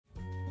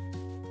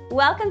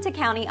Welcome to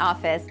County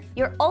Office,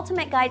 your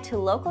ultimate guide to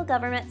local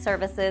government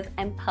services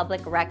and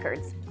public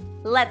records.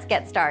 Let's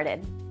get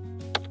started.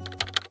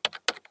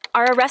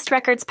 Are arrest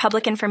records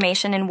public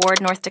information in Ward,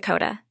 North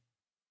Dakota?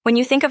 When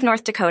you think of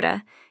North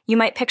Dakota, you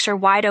might picture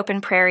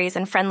wide-open prairies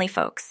and friendly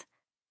folks.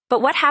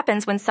 But what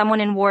happens when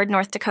someone in Ward,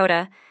 North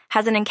Dakota,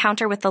 has an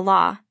encounter with the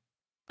law?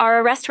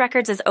 Are arrest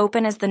records as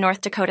open as the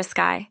North Dakota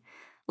sky?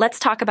 Let's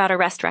talk about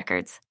arrest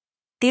records.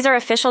 These are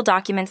official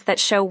documents that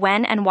show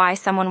when and why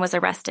someone was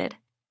arrested.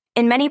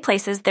 In many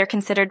places, they're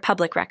considered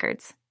public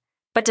records.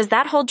 But does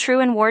that hold true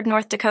in Ward,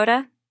 North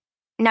Dakota?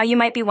 Now you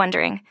might be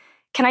wondering,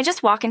 can I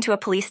just walk into a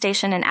police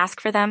station and ask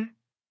for them?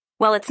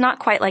 Well, it's not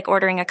quite like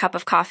ordering a cup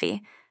of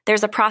coffee.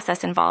 There's a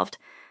process involved.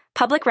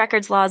 Public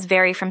records laws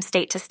vary from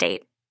state to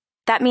state.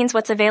 That means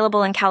what's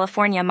available in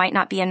California might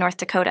not be in North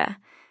Dakota.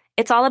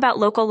 It's all about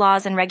local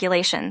laws and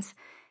regulations.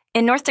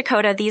 In North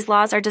Dakota, these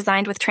laws are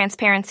designed with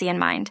transparency in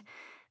mind.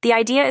 The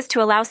idea is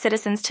to allow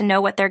citizens to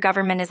know what their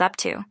government is up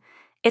to.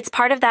 It's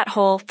part of that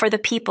whole for the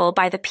people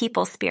by the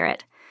people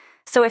spirit.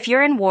 So if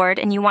you're in Ward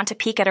and you want to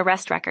peek at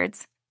arrest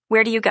records,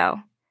 where do you go?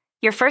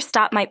 Your first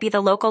stop might be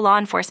the local law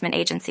enforcement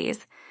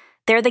agencies.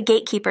 They're the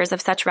gatekeepers of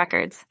such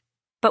records.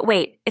 But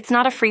wait, it's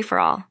not a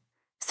free-for-all.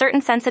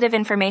 Certain sensitive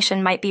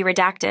information might be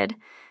redacted.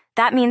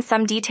 That means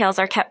some details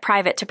are kept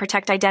private to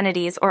protect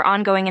identities or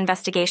ongoing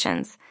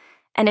investigations.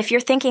 And if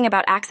you're thinking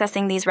about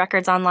accessing these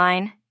records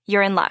online,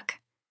 you're in luck.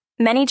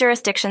 Many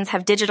jurisdictions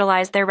have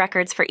digitalized their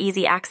records for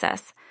easy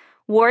access.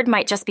 Ward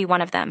might just be one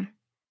of them.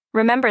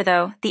 Remember,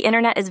 though, the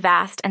internet is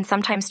vast and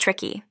sometimes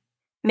tricky.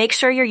 Make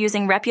sure you're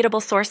using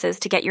reputable sources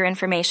to get your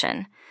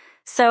information.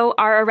 So,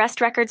 are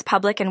arrest records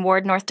public in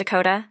Ward, North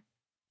Dakota?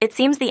 It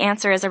seems the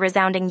answer is a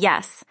resounding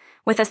yes,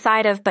 with a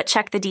side of but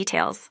check the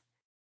details.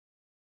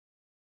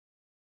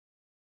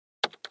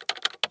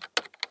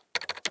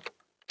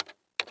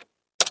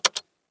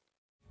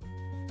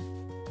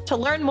 To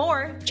learn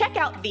more, check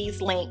out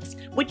these links,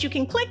 which you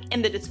can click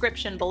in the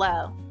description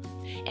below.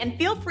 And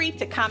feel free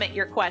to comment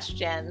your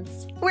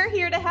questions. We're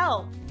here to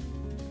help.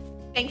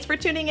 Thanks for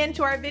tuning in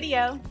to our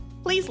video.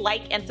 Please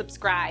like and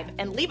subscribe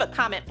and leave a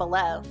comment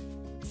below.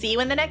 See you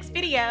in the next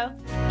video.